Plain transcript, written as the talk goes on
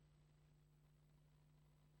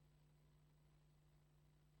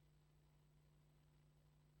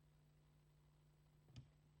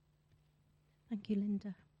Thank you,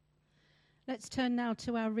 Linda. Let's turn now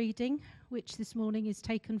to our reading, which this morning is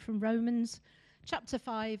taken from Romans chapter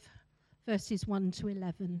 5, verses 1 to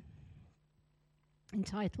 11,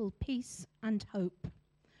 entitled Peace and Hope.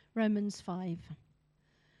 Romans 5.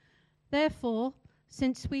 Therefore,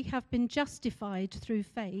 since we have been justified through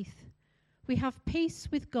faith, we have peace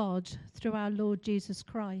with God through our Lord Jesus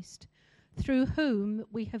Christ, through whom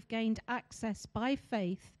we have gained access by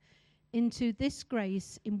faith into this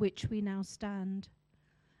grace in which we now stand.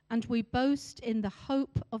 And we boast in the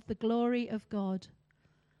hope of the glory of God.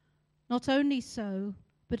 Not only so,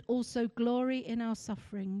 but also glory in our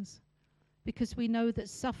sufferings, because we know that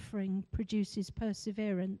suffering produces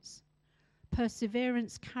perseverance,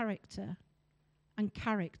 perseverance character, and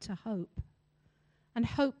character hope. And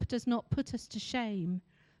hope does not put us to shame,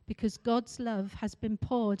 because God's love has been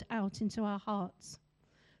poured out into our hearts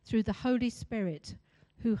through the Holy Spirit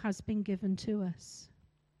who has been given to us.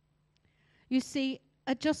 You see,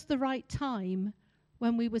 at just the right time,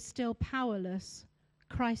 when we were still powerless,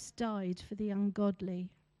 Christ died for the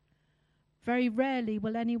ungodly. Very rarely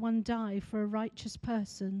will anyone die for a righteous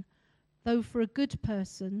person, though for a good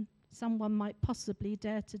person, someone might possibly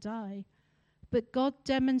dare to die. But God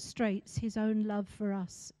demonstrates his own love for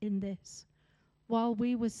us in this. While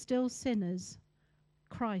we were still sinners,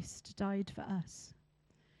 Christ died for us.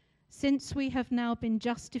 Since we have now been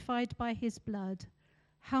justified by his blood,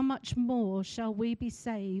 how much more shall we be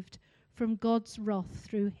saved from God's wrath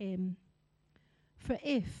through him? For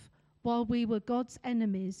if, while we were God's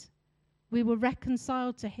enemies, we were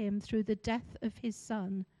reconciled to him through the death of his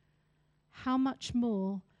Son, how much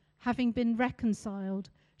more, having been reconciled,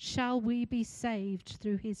 shall we be saved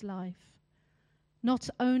through his life? Not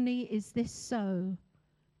only is this so,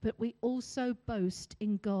 but we also boast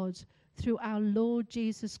in God through our Lord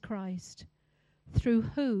Jesus Christ, through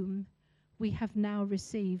whom we have now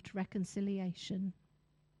received reconciliation.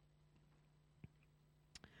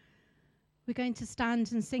 We're going to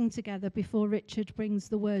stand and sing together before Richard brings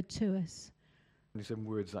the word to us. Only some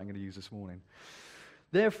words that I'm going to use this morning.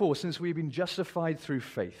 Therefore, since we've been justified through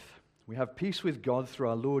faith, we have peace with God through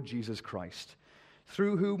our Lord Jesus Christ,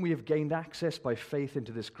 through whom we have gained access by faith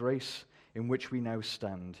into this grace in which we now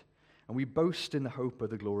stand. And we boast in the hope of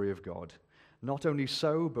the glory of God. Not only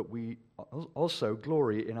so, but we also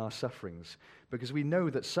glory in our sufferings, because we know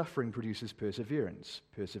that suffering produces perseverance,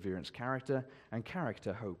 perseverance character, and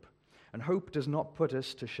character hope. And hope does not put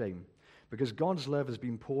us to shame, because God's love has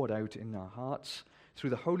been poured out in our hearts through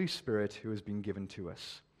the Holy Spirit who has been given to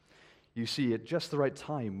us. You see, at just the right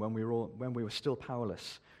time, when we were still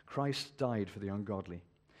powerless, Christ died for the ungodly.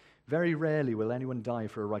 Very rarely will anyone die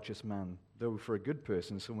for a righteous man, though for a good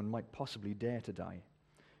person someone might possibly dare to die.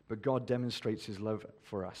 But God demonstrates his love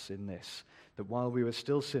for us in this, that while we were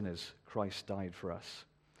still sinners, Christ died for us.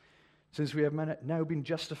 Since we have now been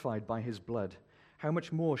justified by his blood, how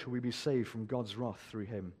much more shall we be saved from God's wrath through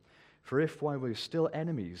him? For if, while we were still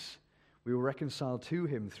enemies, we were reconciled to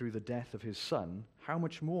him through the death of his Son, how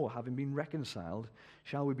much more, having been reconciled,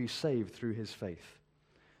 shall we be saved through his faith?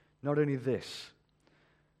 Not only this,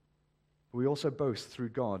 but we also boast in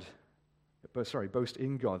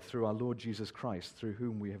God through our Lord Jesus Christ, through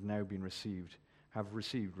whom we have now have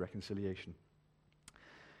received reconciliation.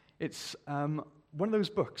 It's one of those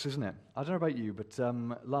books, isn't it? I don't know about you, but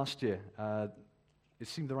last year, it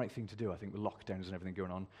seemed the right thing to do, I think, with lockdowns and everything going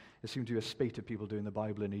on. There seemed to be a spate of people doing the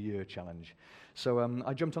Bible in a year challenge. So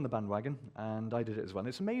I jumped on the bandwagon, and I did it as well. And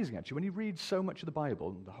it's amazing, actually, when you read so much of the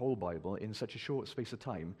Bible, the whole Bible, in such a short space of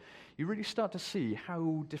time, you really start to see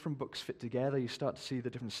how different books fit together. You start to see the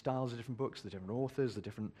different styles of different books, the different authors, the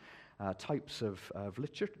different types of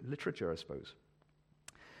literature, I suppose.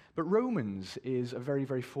 But Romans is a very,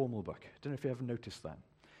 very formal book. I don't know if you ever noticed that.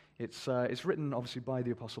 It's written, obviously, by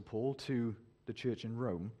the Apostle Paul to the church in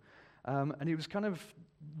Rome. And it was kind of,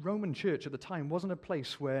 Roman church at the time wasn't a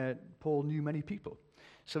place where Paul knew many people.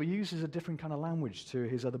 So he uses a different kind of language to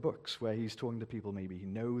his other books, where he's talking to people maybe he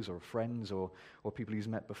knows, or friends, or people he's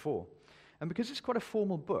met before. And because it's quite a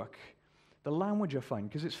formal book, the language I find,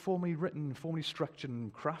 because it's formally written, formally structured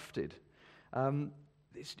and crafted,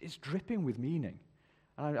 it's dripping with meaning.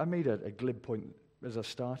 And I made a glib point as I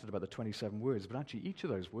started about the 27 words, but actually each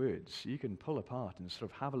of those words you can pull apart and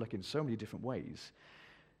sort of have a look in so many different ways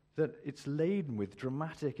that it's laden with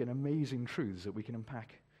dramatic and amazing truths that we can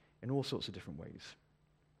unpack in all sorts of different ways.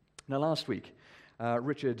 Now last week,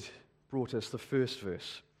 Richard brought us the first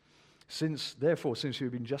verse. Therefore, since we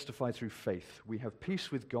have been justified through faith, we have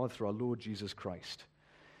peace with God through our Lord Jesus Christ.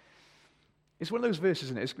 It's one of those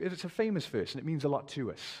verses, isn't it? It's a famous verse, and it means a lot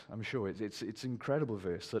to us, I'm sure. It's an incredible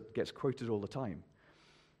verse that gets quoted all the time.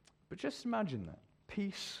 But just imagine that.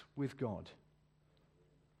 Peace with God.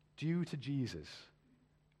 due to Jesus.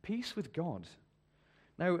 Peace with God.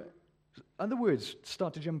 Now, other words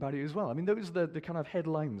start to jump out at you as well. I mean, those are the kind of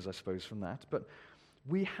headlines, I suppose, from that. But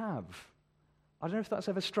we have, I don't know if that's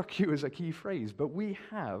ever struck you as a key phrase, but we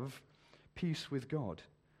have peace with God.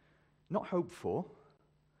 Not hope for,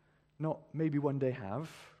 not maybe one day have,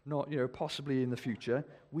 not, possibly in the future.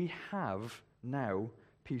 We have now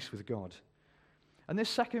peace with God. And this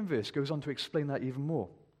second verse goes on to explain that even more.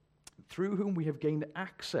 Through whom we have gained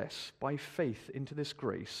access by faith into this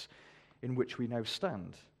grace in which we now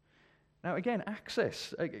stand. Now again,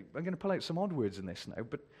 access, I'm going to pull out some odd words in this now,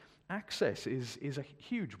 but access is a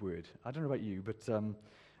huge word. I don't know about you, but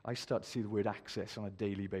I start to see the word access on a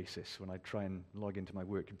daily basis when I try and log into my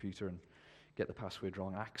work computer and get the password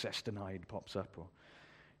wrong. Access denied pops up.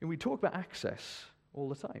 And we talk about access all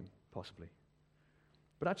the time, possibly.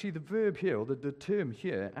 But actually the verb here, or the term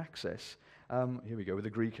here, access, here we go with the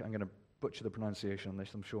Greek. I'm going to butcher the pronunciation on this,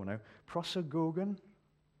 I'm sure now. Prosagogen.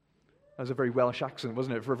 That was a very Welsh accent,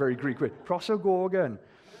 wasn't it, for a very Greek word? Prosagogen.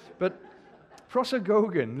 But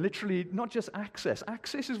prosagogen, literally, not just access.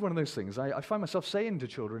 Access is one of those things I find myself saying to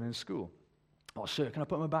children in school. Oh, sir, can I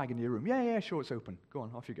put my bag in your room? Yeah, sure, it's open. Go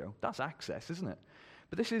on, off you go. That's access, isn't it?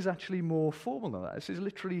 But this is actually more formal than that. This is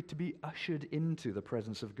literally to be ushered into the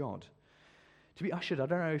presence of God. To be ushered, I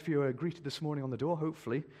don't know if you were greeted this morning on the door,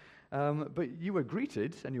 hopefully, but you were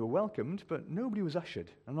greeted and you were welcomed, but nobody was ushered.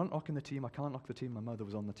 I'm not knocking the team. I can't knock the team. My mother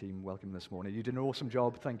was on the team welcoming this morning. You did an awesome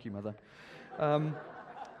job. Thank you, Mother.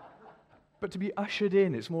 But to be ushered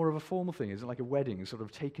in, it's more of a formal thing. It's like a wedding, sort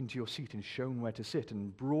of taken to your seat and shown where to sit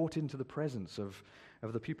and brought into the presence of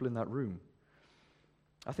the people in that room.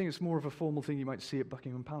 I think it's more of a formal thing you might see at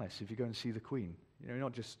Buckingham Palace if you go and see the Queen. You're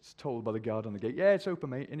not just told by the guard on the gate, yeah, it's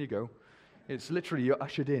open, mate, in you go. It's literally you're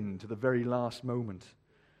ushered in to the very last moment.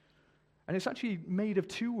 And it's actually made of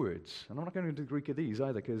two words. And I'm not going into the Greek of these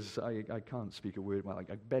either because I can't speak a word. Well,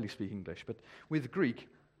 I barely speak English. But with Greek,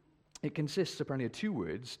 it consists apparently of two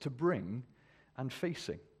words, to bring and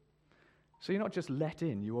facing. So you're not just let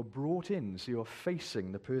in, you are brought in. So you're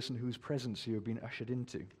facing the person whose presence you have been ushered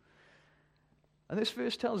into. And this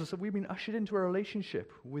verse tells us that we've been ushered into a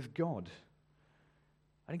relationship with God.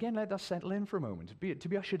 And again, let that settle in for a moment. To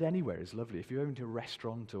be ushered anywhere is lovely. If you're going to a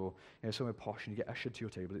restaurant or somewhere posh and you get ushered to your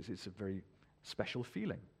table, it's a very special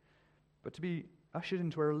feeling. But to be ushered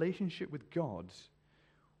into a relationship with God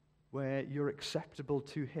where you're acceptable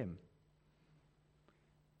to Him,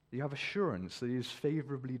 you have assurance that He is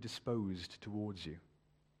favorably disposed towards you.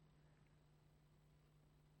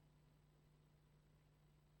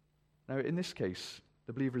 Now, in this case,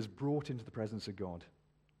 the believer is brought into the presence of God.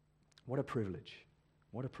 What a privilege.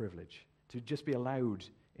 What a privilege to just be allowed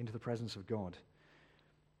into the presence of God.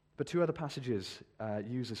 But two other passages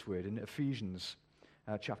use this word. In Ephesians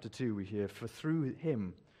chapter 2, we hear, for through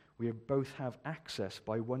Him we both have access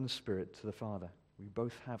by one Spirit to the Father. We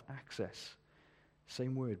both have access.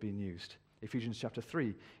 Same word being used. Ephesians chapter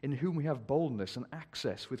 3, in whom we have boldness and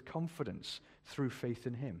access with confidence through faith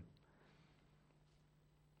in Him.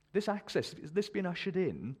 This access, this being ushered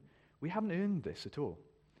in, we haven't earned this at all.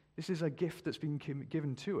 This is a gift that's been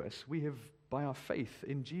given to us. We have, by our faith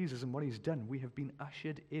in Jesus and what He's done, we have been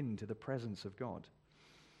ushered into the presence of God.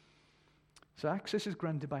 So access is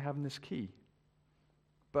granted by having this key.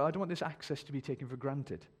 But I don't want this access to be taken for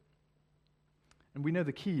granted. And we know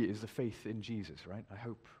the key is the faith in Jesus, right? I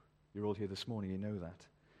hope you're all here this morning, you know that.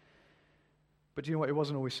 But do you know what? It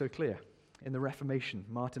wasn't always so clear. In the Reformation,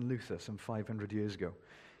 Martin Luther, some 500 years ago,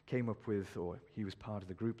 came up with, or he was part of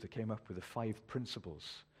the group that came up with the 5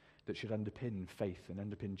 principles that should underpin faith and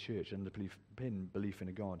underpin church, underpin belief in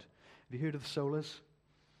a God. Have you heard of the solas?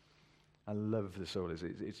 I love the solas.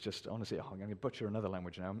 It's just, honestly, I'm going to butcher another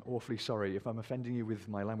language now. I'm awfully sorry if I'm offending you with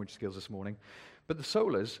my language skills this morning. But the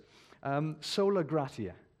solas, sola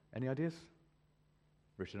gratia. Any ideas?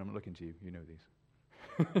 Richard, I'm looking to you. You know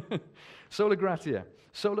these. Sola gratia,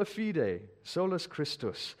 sola fide, solus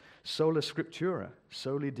Christus, sola scriptura,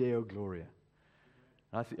 soli Deo gloria.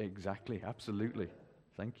 Exactly, absolutely.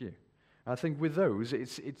 Thank you. I think with those,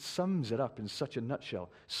 it sums it up in such a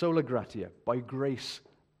nutshell. Sola gratia, by grace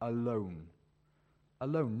alone.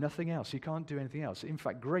 Alone, nothing else. You can't do anything else. In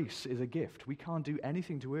fact, grace is a gift. We can't do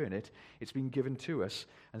anything to earn it. It's been given to us.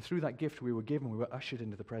 And through that gift we were given, we were ushered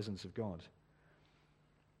into the presence of God.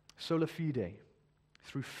 Sola fide,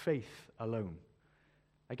 through faith alone.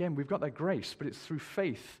 Again, we've got that grace, but it's through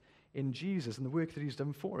faith in Jesus and the work that He's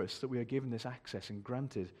done for us that we are given this access and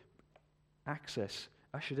granted access,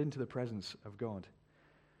 ushered into the presence of God.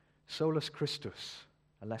 Solus Christus,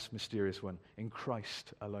 a less mysterious one, in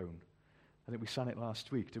Christ alone. I think we sang it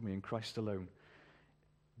last week, didn't we? In Christ alone.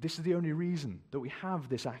 This is the only reason that we have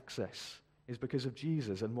this access, is because of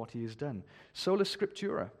Jesus and what he has done. Sola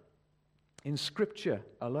Scriptura, in Scripture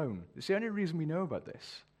alone. It's the only reason we know about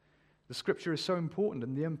this. The Scripture is so important,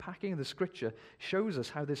 and the unpacking of the Scripture shows us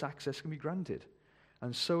how this access can be granted.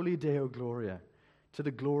 And soli Deo Gloria, to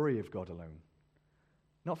the glory of God alone.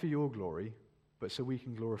 Not for your glory, but so we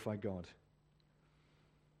can glorify God.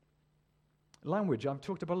 Language, I've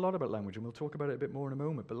talked about a lot about language, and we'll talk about it a bit more in a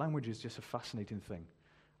moment, but language is just a fascinating thing.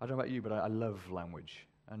 I don't know about you, but I love language.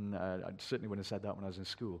 And I certainly wouldn't have said that when I was in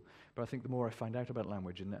school. But I think the more I find out about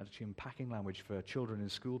language, and actually unpacking language for children in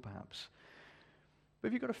school perhaps. But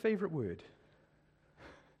have you got a favorite word?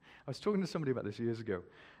 I was talking to somebody about this years ago,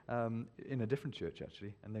 in a different church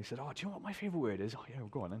actually, and they said, oh, do you know what my favorite word is? Oh, yeah,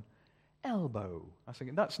 go on then. Elbow. I was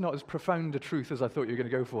thinking, that's not as profound a truth as I thought you were going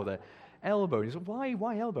to go for there. Elbow. And he said,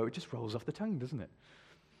 why elbow? It just rolls off the tongue, doesn't it?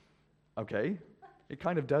 Okay. It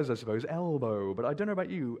kind of does, I suppose, elbow. But I don't know about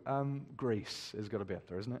you, grace has got to be up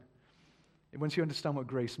there, isn't it? Once you understand what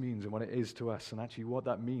grace means and what it is to us, and actually what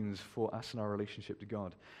that means for us and our relationship to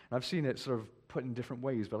God. And I've seen it sort of put in different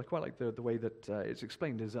ways, but I quite like the way that it's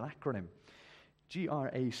explained as an acronym.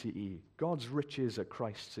 GRACE, God's riches at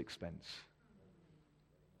Christ's expense.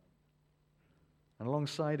 And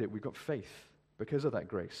alongside it, we've got faith, because of that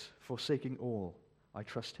grace, forsaking all, I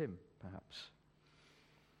trust him, perhaps.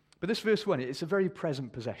 But this verse 1, it's a very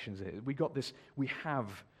present possession. We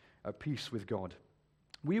have a peace with God.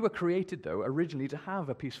 We were created, though, originally to have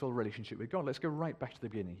a peaceful relationship with God. Let's go right back to the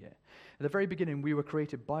beginning here. At the very beginning, we were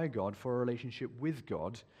created by God for a relationship with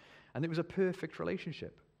God, and it was a perfect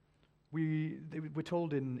relationship. We're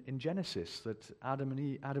told in Genesis that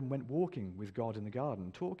Adam went walking with God in the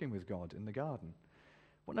garden, talking with God in the garden.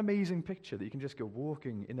 What an amazing picture that you can just go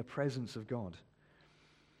walking in the presence of God.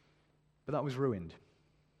 But that was ruined.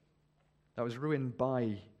 That was ruined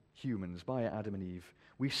by humans, by Adam and Eve.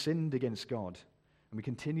 We sinned against God, and we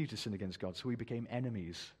continue to sin against God, so we became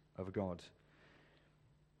enemies of God.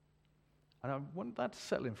 And I want that to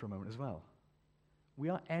settle in for a moment as well. We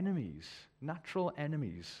are enemies, natural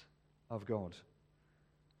enemies of God.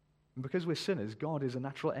 And because we're sinners, God is a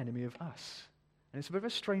natural enemy of us. And it's a bit of a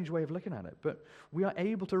strange way of looking at it, but we are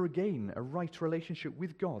able to regain a right relationship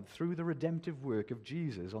with God through the redemptive work of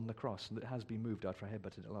Jesus on the cross, and that has been moved after I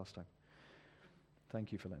headbutted it last time.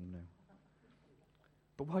 Thank you for letting me know.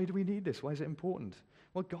 But why do we need this? Why is it important?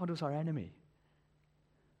 Well, God was our enemy.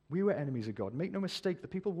 We were enemies of God. Make no mistake, the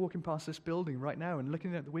people walking past this building right now and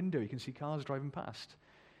looking out the window, you can see cars driving past,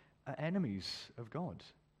 are enemies of God.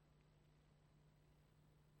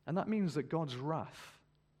 And that means that God's wrath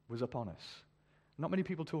was upon us. Not many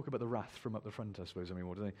people talk about the wrath from up the front, I suppose,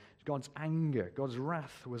 anymore, do they? God's anger, God's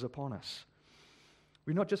wrath was upon us.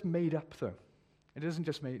 We're not just made up, though. It doesn't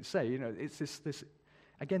just say, it's this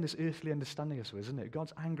earthly understanding of us, isn't it?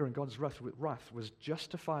 God's anger and God's wrath was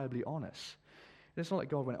justifiably on us. And it's not like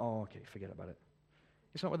God went, oh, okay, forget about it.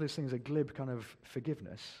 It's not one of those things, a glib kind of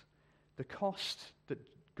forgiveness. The cost that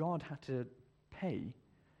God had to pay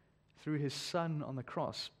through his Son on the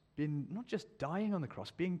cross, being not just dying on the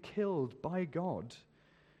cross, being killed by God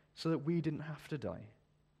so that we didn't have to die.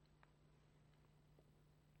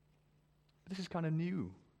 But this is kind of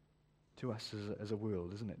new to us as a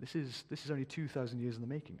world, isn't it? This is only 2,000 years in the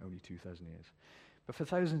making, only 2,000 years. But for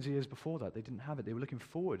thousands of years before that, they didn't have it. They were looking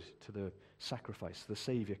forward to the sacrifice, the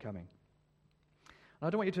Savior coming. And I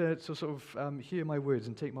don't want you to sort of hear my words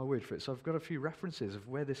and take my word for it, so I've got a few references of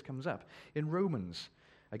where this comes up. In Romans,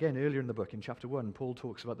 again, earlier in the book, in chapter 1, Paul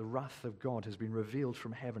talks about the wrath of God has been revealed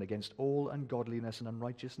from heaven against all ungodliness and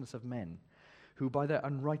unrighteousness of men, who by their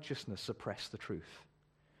unrighteousness suppress the truth.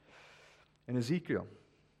 In Ezekiel,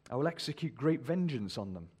 I will execute great vengeance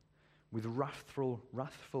on them with wrathful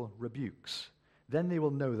rebukes. Then they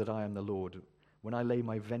will know that I am the Lord when I lay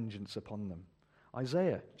my vengeance upon them.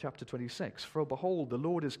 Isaiah chapter 26, for behold, the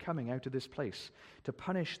Lord is coming out of this place to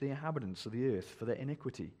punish the inhabitants of the earth for their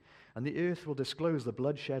iniquity, and the earth will disclose the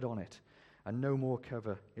blood shed on it, and no more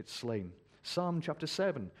cover its slain. Psalm chapter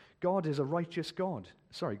 7, God is a righteous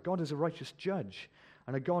judge,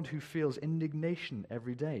 and a God who feels indignation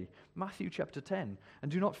every day. Matthew chapter 10,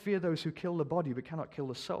 and do not fear those who kill the body but cannot kill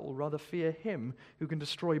the soul, rather fear him who can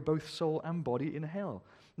destroy both soul and body in hell.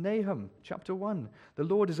 Nahum chapter 1, the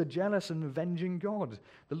Lord is a jealous and avenging God.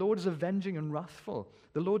 The Lord is avenging and wrathful.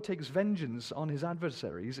 The Lord takes vengeance on his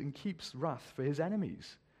adversaries and keeps wrath for his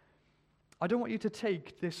enemies. I don't want you to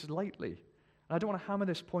take this lightly. And I don't want to hammer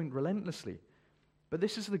this point relentlessly. But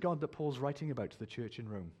this is the God that Paul's writing about to the church in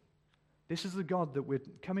Rome. This is the God that we're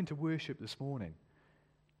coming to worship this morning.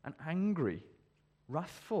 An angry,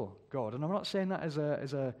 wrathful God. And I'm not saying that as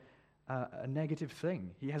a negative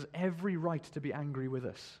thing. He has every right to be angry with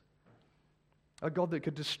us. A God that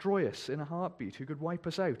could destroy us in a heartbeat, who could wipe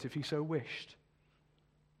us out if he so wished.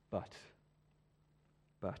 But,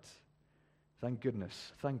 thank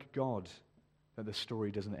goodness, thank God that the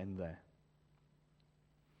story doesn't end there.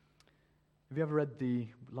 Have you ever read The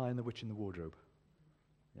Lion, the Witch, and the Wardrobe?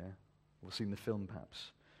 Yeah? Or seen the film,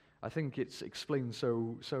 perhaps? I think it's explained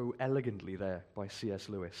so elegantly there by C.S.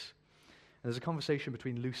 Lewis. And there's a conversation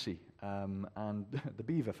between Lucy and the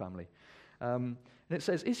Beaver family. And it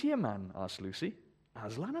says, "Is he a man?" asked Lucy.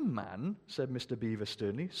 "Aslan a man?" said Mr. Beaver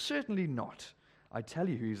sternly. "Certainly not. I tell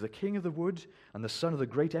you, he's the king of the wood and the son of the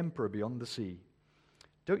great emperor beyond the sea.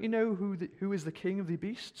 Don't you know who is the king of the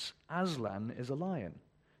beasts? Aslan is a lion.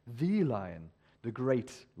 The lion, the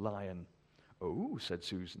great lion." "Oh," said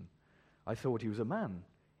Susan, "I thought he was a man.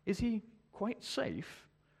 Is he quite safe?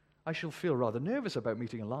 I shall feel rather nervous about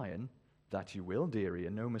meeting a lion." "That you will, dearie,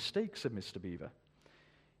 and no mistake," said Mr. Beaver.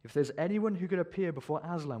 "If there's anyone who could appear before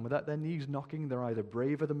Aslan without their knees knocking, they're either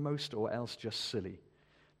braver than most or else just silly."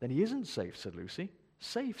 "Then he isn't safe," said Lucy.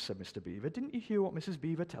 "Safe," said Mr. Beaver. "Didn't you hear what Mrs.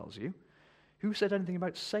 Beaver tells you? Who said anything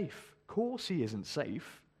about safe? Of course he isn't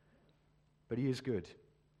safe. But he is good.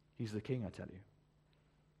 He's the king, I tell you."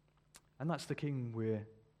 And that's the king we're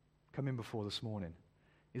coming before this morning.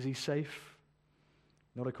 Is he safe?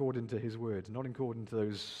 Not according to his words, not according to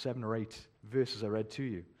those 7 or 8 verses I read to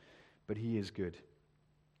you, but he is good.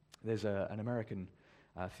 There's an American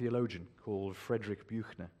theologian called Frederick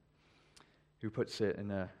Buechner who puts it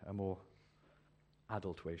in a more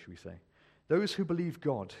adult way, should we say. "Those who believe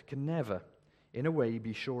God can never, in a way,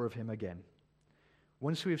 be sure of him again.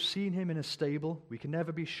 Once we have seen him in a stable, we can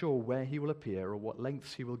never be sure where he will appear or what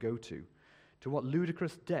lengths he will go to what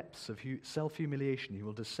ludicrous depths of self-humiliation he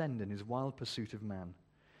will descend in his wild pursuit of man.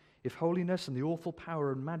 If holiness and the awful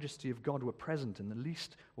power and majesty of God were present in the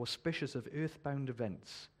least auspicious of earthbound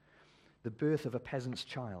events, the birth of a peasant's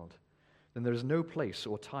child, then there is no place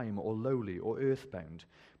or time or lowly or earthbound,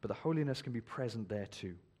 but the holiness can be present there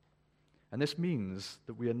too. And this means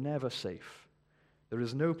that we are never safe. There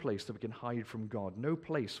is no place that we can hide from God, no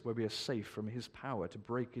place where we are safe from his power to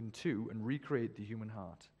break into and recreate the human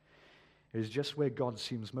heart. It is just where God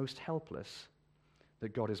seems most helpless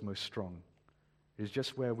that God is most strong. It is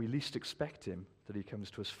just where we least expect him that he comes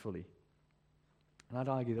to us fully. And I'd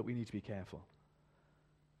argue that we need to be careful.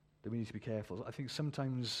 I think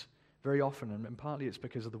sometimes, very often, and partly it's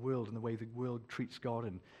because of the world and the way the world treats God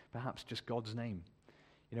and perhaps just God's name.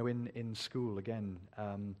 You know, in school, again,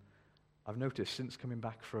 I've noticed since coming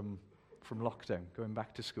back from lockdown, going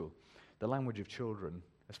back to school, the language of children,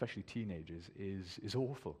 especially teenagers, is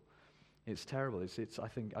awful. It's terrible. I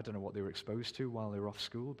think, I don't know what they were exposed to while they were off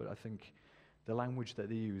school, but I think the language that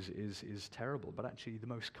they use is terrible. But actually, the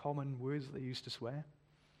most common words that they use to swear,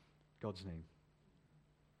 God's name.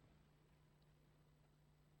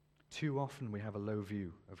 Too often we have a low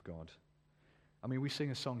view of God. I mean, we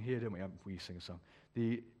sing a song here, don't we? We sing a song.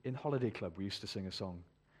 In Holiday Club, we used to sing a song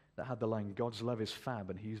that had the line, "God's love is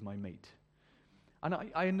fab and he's my mate." And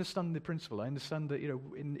I understand the principle. I understand that,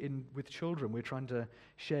 with children, we're trying to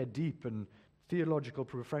share deep and theological,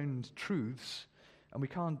 profound truths, and we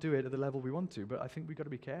can't do it at the level we want to, but I think we've got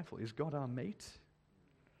to be careful. Is God our mate?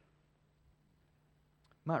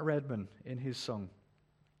 Matt Redman, in his song,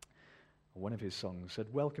 one of his songs,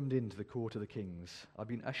 said, "Welcomed into the court of the kings. I've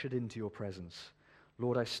been ushered into your presence.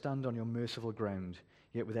 Lord, I stand on your merciful ground,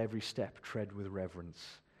 yet with every step tread with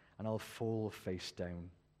reverence, and I'll fall face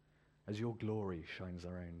down as your glory shines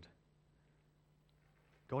around."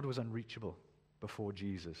 God was unreachable before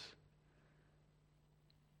Jesus.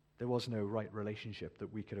 There was no right relationship that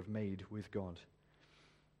we could have made with God.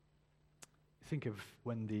 Think of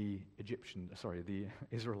when the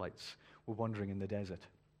Israelites were wandering in the desert,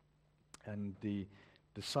 and the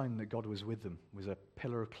sign that God was with them was a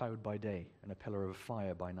pillar of cloud by day and a pillar of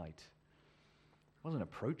fire by night. It wasn't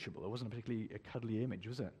approachable. It wasn't particularly a cuddly image,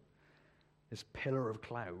 was it? This pillar of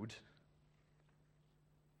cloud,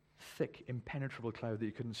 thick, impenetrable cloud that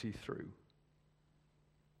you couldn't see through.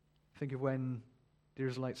 Think of when the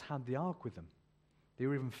Israelites had the ark with them. They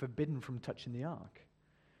were even forbidden from touching the ark.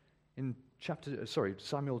 In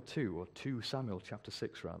Samuel 2, or 2 Samuel chapter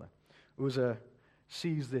 6 rather, Uzzah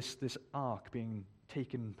sees this ark being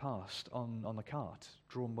taken past on the cart,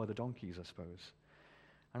 drawn by the donkeys, I suppose.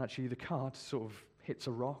 And actually the cart sort of hits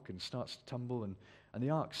a rock and starts to tumble, and the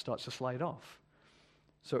ark starts to slide off.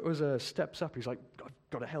 So Uzzah steps up, he's like, "I've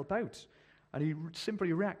got to help out." And he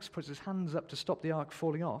simply reacts, puts his hands up to stop the ark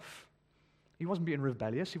falling off. He wasn't being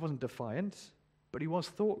rebellious, he wasn't defiant, but he was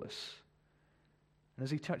thoughtless. And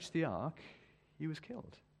as he touched the ark, he was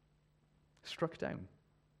killed, struck down.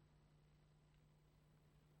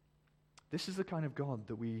 This is the kind of God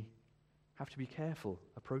that we have to be careful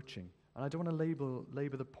approaching. And I don't want to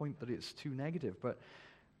labor the point that it's too negative, but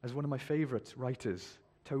as one of my favorite writers,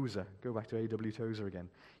 Tozer, go back to A.W. Tozer again,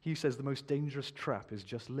 he says the most dangerous trap is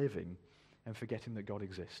just living and forgetting that God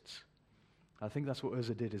exists. I think that's what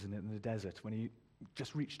Uzzah did, isn't it, in the desert, when he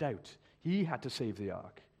just reached out. He had to save the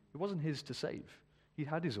ark. It wasn't his to save. He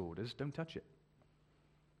had his orders, don't touch it.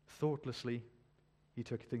 Thoughtlessly, he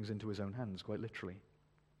took things into his own hands, quite literally.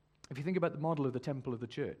 If you think about the model of the temple of the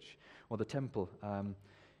church, or the temple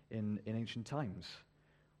in ancient times,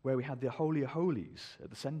 where we had the Holy of Holies at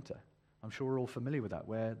the center, I'm sure we're all familiar with that,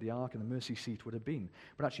 where the ark and the mercy seat would have been.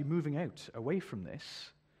 But actually moving out away from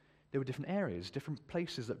this, there were different areas, different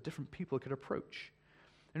places that different people could approach.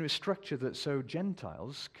 And it was structured that so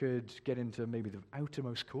Gentiles could get into maybe the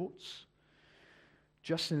outermost courts.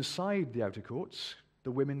 Just inside the outer courts,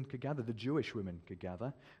 the women could gather, the Jewish women could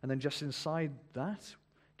gather. And then just inside that,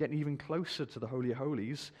 getting even closer to the Holy of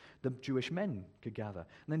Holies, the Jewish men could gather.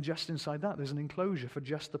 And then just inside that, there's an enclosure for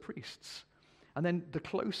just the priests. And then the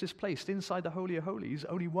closest place inside the Holy of Holies,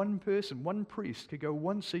 only one person, one priest, could go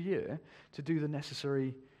once a year to do the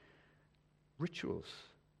necessary rituals.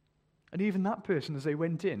 And even that person, as they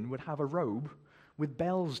went in, would have a robe with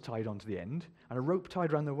bells tied onto the end and a rope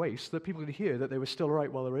tied around their waist so that people could hear that they were still all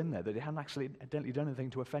right while they were in there, that they hadn't accidentally done anything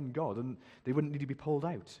to offend God, and they wouldn't need to be pulled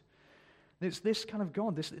out. And it's this kind of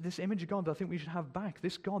God, this image of God that I think we should have back,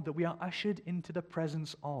 this God that we are ushered into the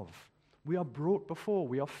presence of. We are brought before,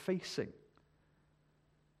 we are facing.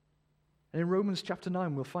 And in Romans chapter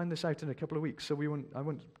 9, we'll find this out in a couple of weeks, so I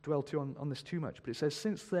won't dwell on this too much. But it says,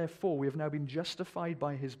 since therefore we have now been justified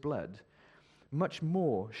by his blood, much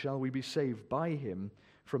more shall we be saved by him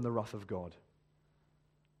from the wrath of God.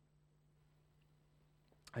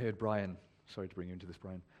 I heard Brian, sorry to bring you into this,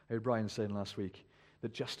 Brian. I heard Brian saying last week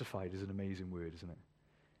that justified is an amazing word, isn't it?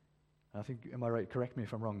 And I think, am I right? Correct me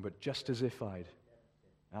if I'm wrong, but just as if I'd.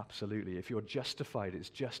 Absolutely. If you're justified, it's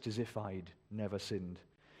just as if I'd never sinned.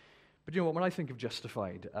 But you know what, when I think of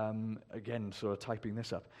justified, again, sort of typing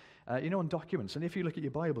this up, on documents, and if you look at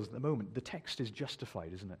your Bibles at the moment, the text is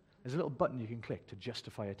justified, isn't it? There's a little button you can click to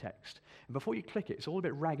justify a text. And before you click it, it's all a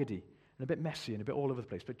bit raggedy and a bit messy and a bit all over the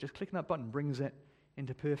place, but just clicking that button brings it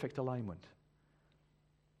into perfect alignment.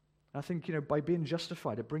 And I think, by being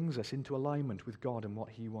justified, it brings us into alignment with God and what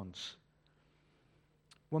he wants.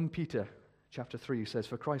 1 Peter chapter 3 says,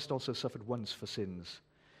 for Christ also suffered once for sins,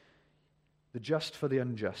 the just for the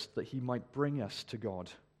unjust, that he might bring us to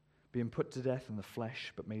God, being put to death in the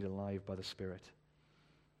flesh, but made alive by the Spirit.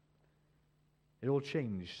 It all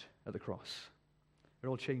changed at the cross. It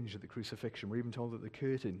all changed at the crucifixion. We're even told that the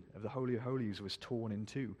curtain of the Holy of Holies was torn in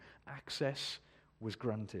two. Access was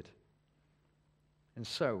granted. And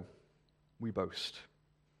so, we boast.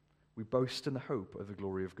 We boast in the hope of the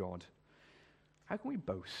glory of God. How can we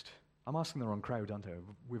boast? I'm asking the wrong crowd, aren't I?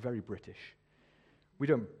 We're very British. We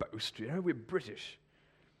don't boast, we're British.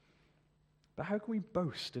 But how can we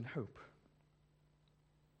boast in hope?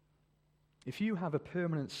 If you have a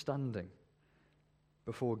permanent standing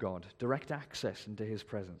before God, direct access into his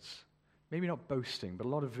presence, maybe not boasting, but a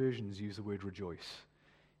lot of versions use the word rejoice.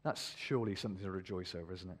 That's surely something to rejoice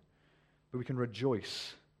over, isn't it? But we can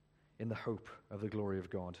rejoice in the hope of the glory of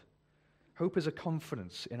God. Hope is a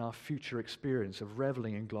confidence in our future experience of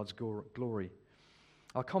reveling in God's glory.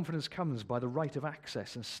 Our confidence comes by the right of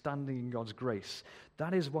access and standing in God's grace.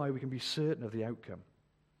 That is why we can be certain of the outcome.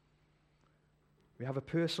 We have a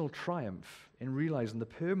personal triumph in realizing the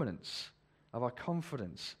permanence of our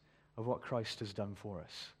confidence of what Christ has done for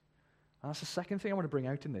us. And that's the second thing I want to bring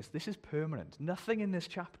out in this. This is permanent. Nothing in this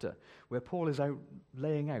chapter where Paul is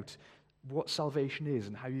laying out what salvation is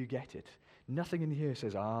and how you get it. Nothing in here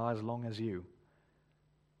says, as long as you.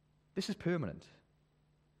 This is permanent.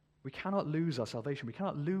 We cannot lose our salvation. We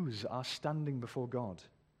cannot lose our standing before God.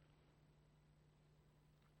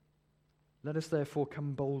 Let us therefore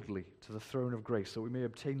come boldly to the throne of grace, that we may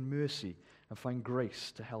obtain mercy and find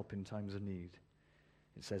grace to help in times of need,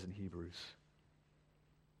 it says in Hebrews.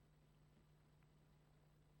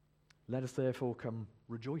 Let us therefore come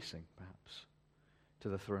rejoicing, perhaps, to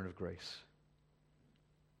the throne of grace.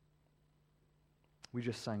 We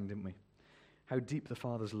just sang, didn't we? How deep the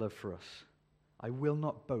Father's love for us. I will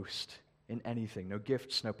not boast in anything, no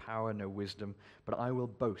gifts, no power, no wisdom, but I will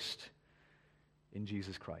boast in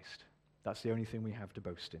Jesus Christ. That's the only thing we have to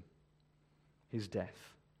boast in. His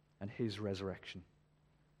death and his resurrection.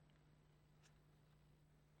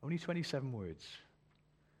 Only 27 words,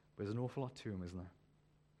 but there's an awful lot to them, isn't there?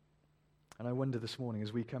 And I wonder this morning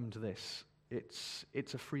as we come to this, it's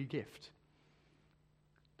a free gift.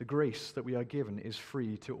 The grace that we are given is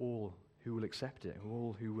free to all who will accept it,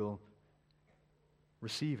 all who will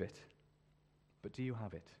receive it. But do you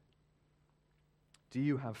have it? Do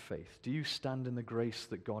you have faith? Do you stand in the grace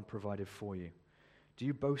that God provided for you? Do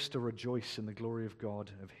you boast or rejoice in the glory of God,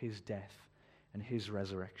 of his death and his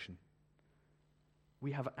resurrection?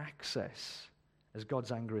 We have access as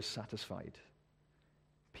God's anger is satisfied.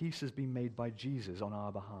 Peace has been made by Jesus on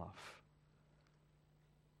our behalf.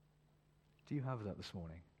 Do you have that this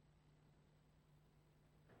morning?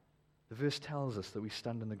 The verse tells us that we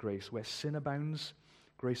stand in the grace. Where sin abounds,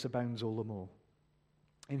 grace abounds all the more.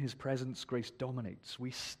 In his presence, grace dominates.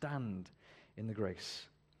 We stand in the grace.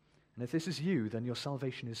 And if this is you, then your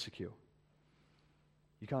salvation is secure.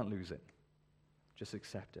 You can't lose it. Just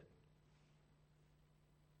accept it.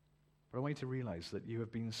 But I want you to realize that you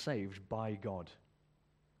have been saved by God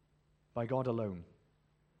alone.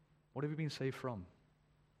 What have you been saved from?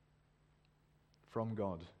 From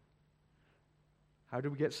God. How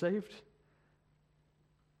did we get saved?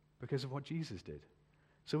 Because of what Jesus did.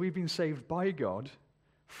 So we've been saved by God,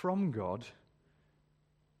 from God,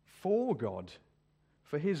 for God,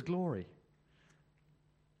 for his glory.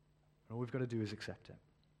 And all we've got to do is accept it.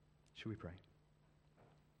 Shall we pray?